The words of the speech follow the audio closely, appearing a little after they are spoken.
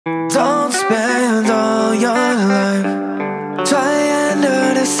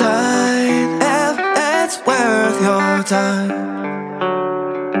time.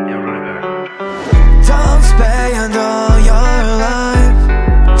 Don't spend all your life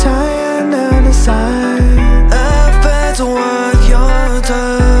trying to decide if it's worth your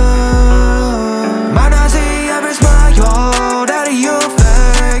time. Might not see every smile that you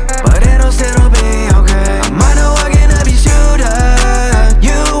fake, but it'll still be okay. I might not work in every shoe that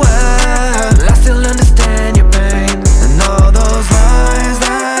you wear, but I still understand your pain and all those lies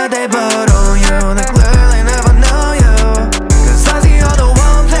that they put on you. They clearly never know you, 'cause I see all the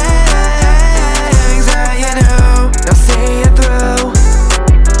wrong things that you do. They'll see it through.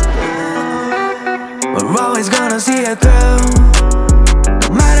 We're always gonna see it through, no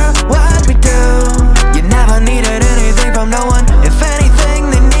matter what we do. You never needed anything from no one. If anything,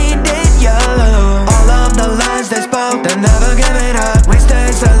 they needed you. All of the lies they spoke, they never give it up. We stay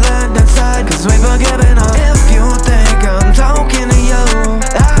silent inside, 'cause we've forgiven all. If you think I'm talking to you,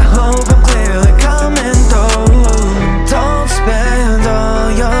 I hope I'm clearly coming through. Don't spend all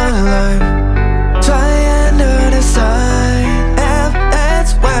your life trying to decide if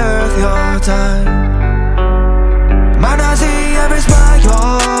it's worth your time. Might not see every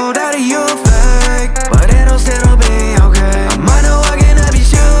smile that you fake, but it'll still be okay. I might not walk in every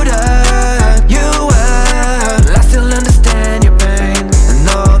shoe that you wear, but I still understand your pain and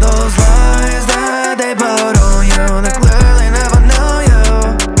all those lies that they put on you. They clearly never know you,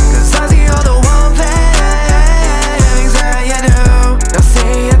 'cause I see all the wrong things that you do. They'll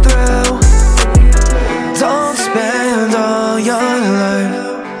see it through. Don't spend all your life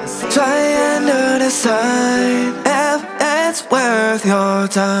trying to decide if it's worth your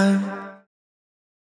time.